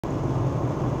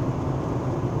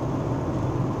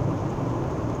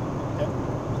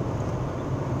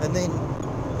and then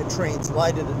it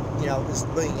translated it, you know, it was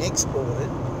being exported,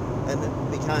 and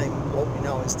it became what we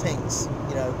know as tanks,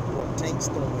 you know, what tanks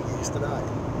normally use today.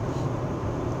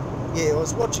 Yeah, I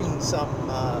was watching some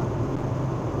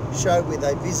show where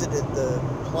they visited the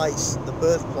place, the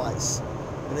birthplace,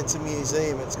 and it's a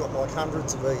museum. It's got like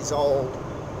hundreds of these old,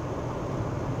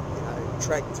 you know,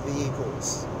 tracked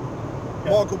vehicles.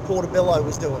 Yeah. Michael Portobello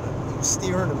was doing it. He was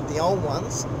steering them. The old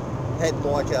ones had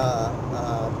like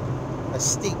a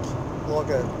stick, like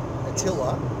a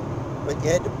tiller, but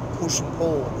you had to push and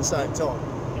pull at the same time.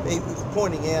 Yeah. He was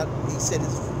pointing out, he said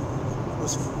it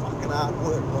was fucking hard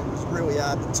work. Like it was really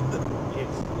hard to do. Yes.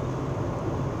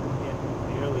 Yeah,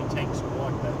 the early tanks were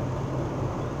like that.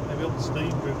 They built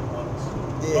steam-driven ones.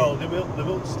 Yeah. Well, they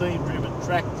built steam-driven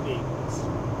tracked vehicles.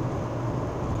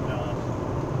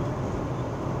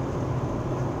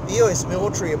 The US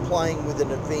military are playing with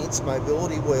an advanced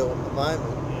mobility wheel at the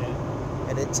moment. Yeah.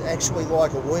 And it's actually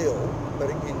like a wheel, but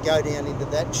it can go down into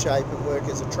that shape and work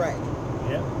as a track.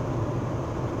 Yeah.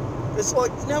 It's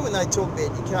like, you know when they talk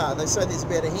about your car, they say there's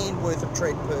about a hand worth of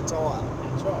tread per tyre.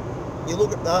 That's right. You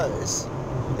look at those,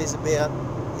 there's about,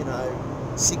 you know,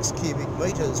 6 cubic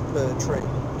metres per tread.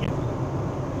 Yeah.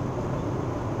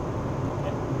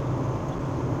 Yeah.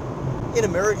 In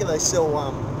America they sell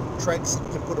tracks that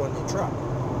you can put on your truck.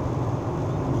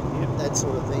 Yep. That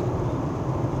sort of thing.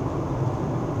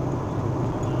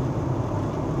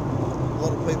 A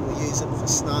lot of people use it for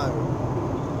snow.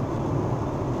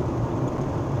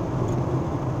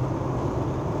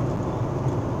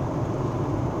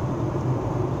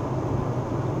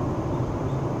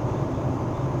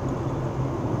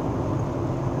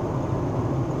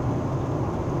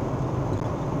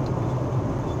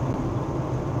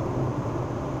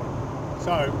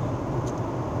 So,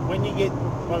 when you get,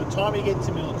 by the time you get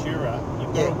to Mildura,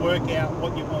 you've got to work out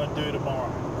what you want to do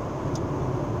tomorrow.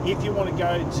 If you want to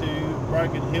go to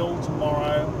Broken Hill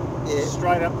tomorrow,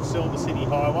 straight up the Silver City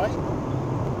Highway,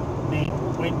 then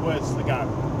Wentworth's the go.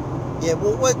 Yeah,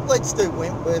 well, let's do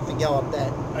Wentworth and go up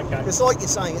that. Okay. Because like you're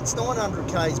saying, it's 900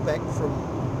 k's back from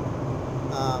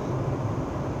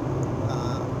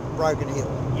Broken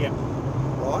Hill. Yeah.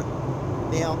 Right?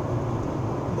 Now,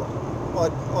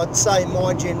 I'd say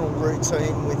my general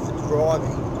routine with the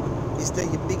driving is do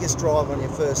your biggest drive on your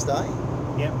first day.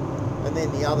 Yep. And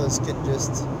then the others can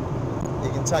just,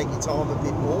 you can take your time a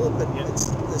bit more, but it's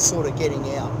the sort of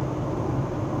getting out.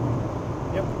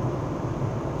 Yep.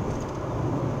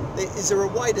 Is there a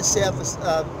way to south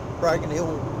of Broken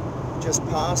Hill just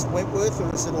past Wentworth,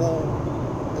 or is it all,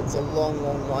 it's a long,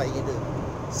 long way into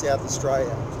South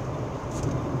Australia?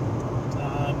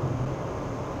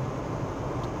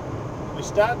 We're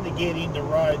starting to get into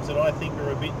roads that I think are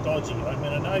a bit dodgy. I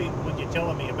mean, I know what you're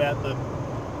telling me about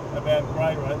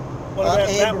Grey Road. What about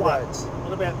that one? Roads.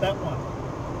 What about that one?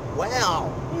 Wow.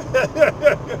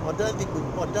 I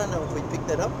don't know if we picked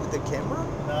that up with the camera.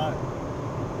 No.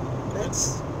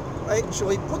 That's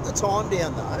actually, put the time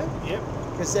down though. Yep.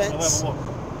 Because that's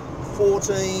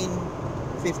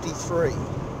 14:53.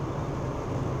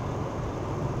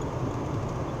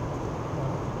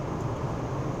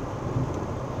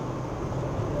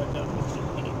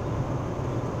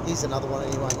 Here's another one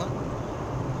anyway, mate.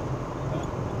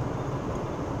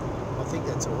 I think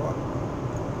that's all right.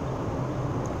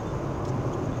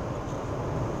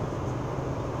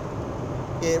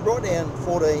 Yeah, right down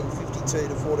 14:52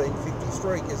 to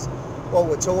 14:53, because while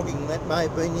we're talking, that may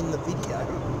have been in the video.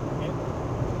 Yep.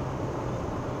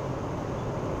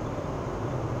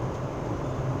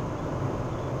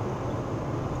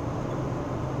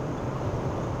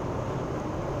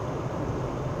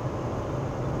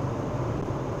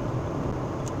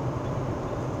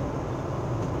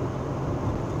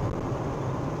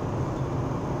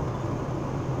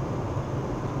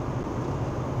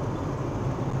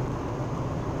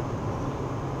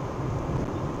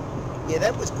 Yeah,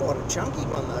 that was quite a chunky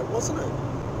one though, wasn't it?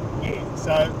 Yeah,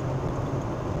 so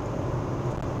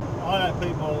I know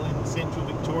people in central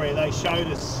Victoria, they showed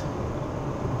us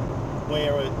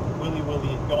where a Willy Willy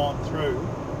had gone through.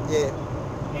 Yeah.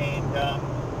 And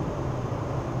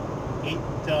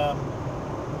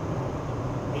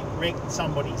it wrecked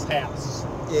somebody's house.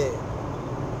 Yeah.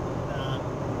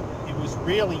 It was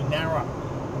really narrow,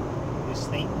 this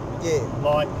thing. Yeah.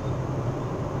 Like,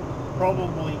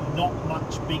 probably not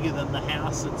much bigger than the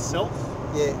house itself.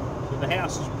 Yeah. So the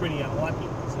house was pretty unlucky.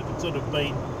 So if it sort of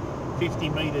been 50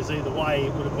 metres either way,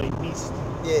 it would have been missed.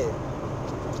 Yeah.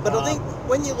 But I think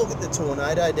when you look at the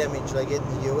tornado damage they get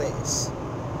in the US,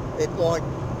 it like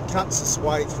cuts its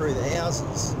way through the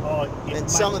houses. Oh, and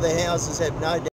some of the houses have no damage.